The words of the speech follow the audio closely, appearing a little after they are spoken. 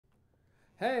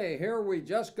Hey, here we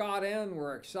just got in.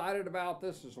 We're excited about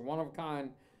this. It's a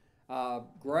one-of-a-kind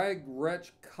Greg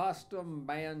Rich custom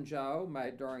banjo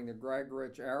made during the Greg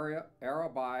Rich era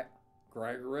by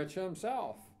Greg Rich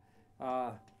himself.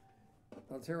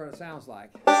 Let's hear what it sounds like.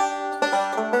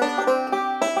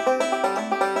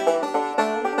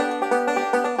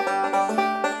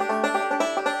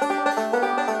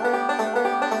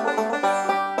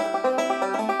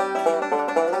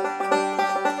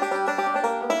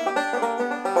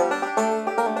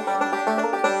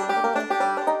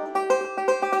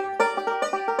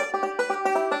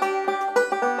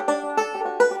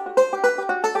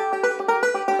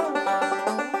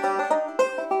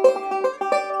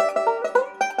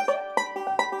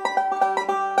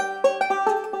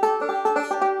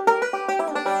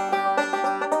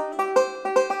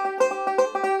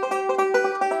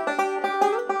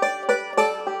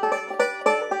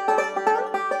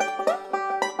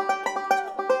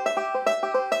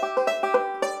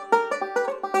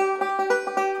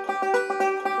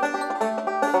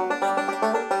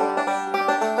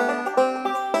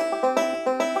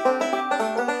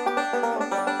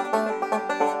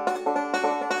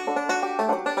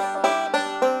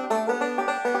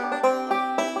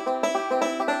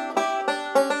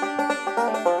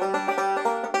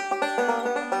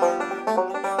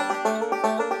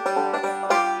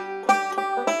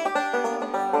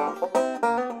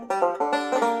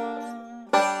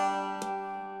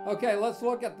 Okay, let's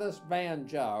look at this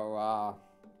banjo.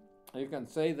 You can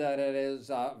see that it is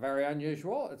very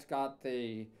unusual. It's got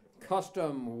the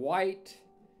custom white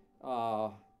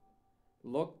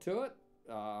look to it,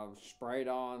 sprayed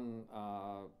on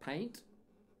paint,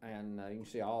 and you can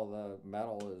see all the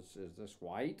metal is this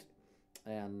white.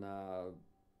 And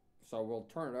so we'll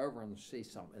turn it over and see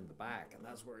something in the back, and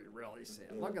that's where you really see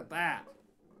it. Look at that.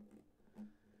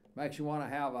 Makes you want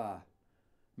to have a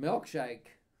milkshake.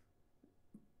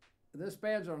 This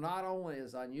banjo not only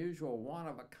is unusual, one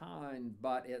of a kind,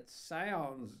 but it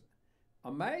sounds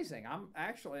amazing. I'm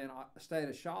actually in a state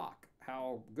of shock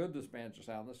how good this banjo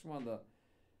sounds. This is one of the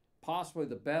possibly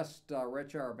the best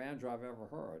Rich era banjo I've ever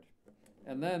heard.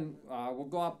 And then we'll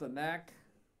go up the neck.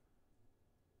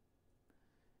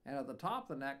 And at the top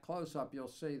of the neck, close up, you'll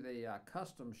see the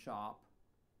custom shop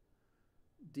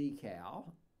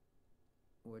decal,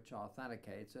 which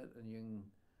authenticates it, and you can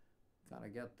kind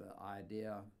of get the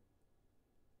idea.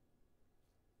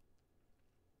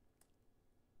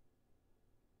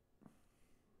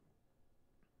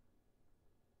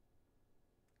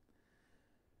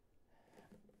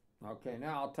 Okay,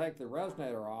 now I'll take the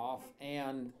resonator off,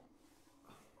 and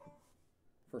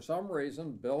for some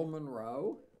reason, Bill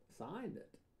Monroe signed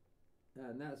it.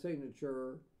 And that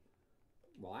signature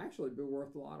will actually be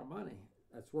worth a lot of money.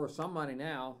 It's worth some money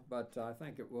now, but I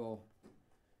think it will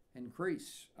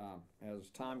increase as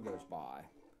time goes by.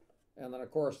 And then,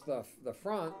 of course, the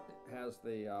front has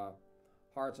the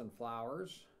hearts and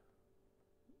flowers.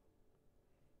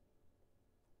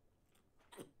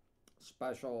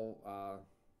 Special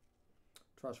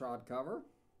truss rod cover.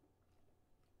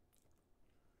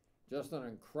 Just an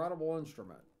incredible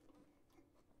instrument.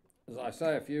 As I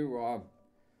say, if you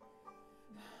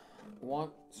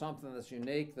want something that's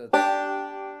unique, that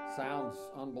sounds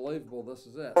unbelievable, this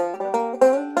is it.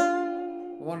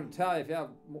 I wanted to tell you, if you have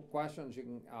more questions, you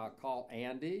can call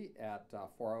Andy at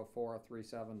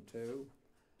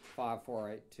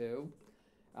 404-372-5482.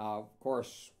 Of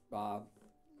course,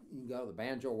 you can go to the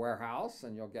Banjo Warehouse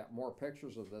and you'll get more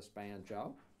pictures of this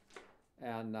banjo.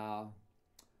 And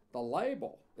the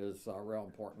label is real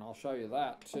important. I'll show you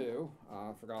that too.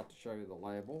 I forgot to show you the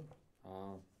label.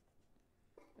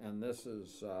 And this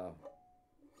is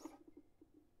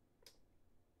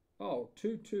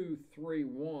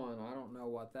 2231. I don't know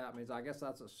what that means. I guess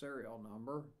that's a serial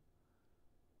number.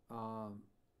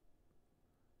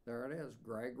 There it is,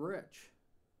 Greg Rich.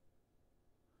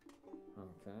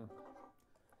 Okay.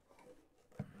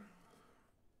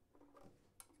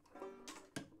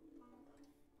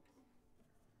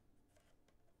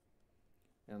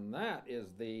 And that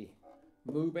is the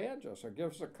MOO banjo. So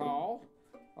give us a call.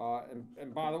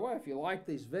 And by the way, if you like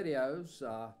these videos,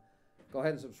 go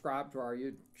ahead and subscribe to our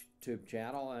YouTube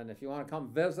channel. And if you want to come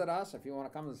visit us, if you want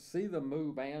to come and see the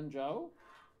MOO banjo,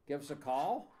 give us a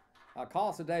call.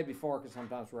 Call us the day before, because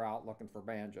sometimes we're out looking for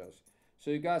banjos.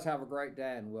 So you guys have a great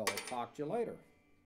day, and we'll talk to you later.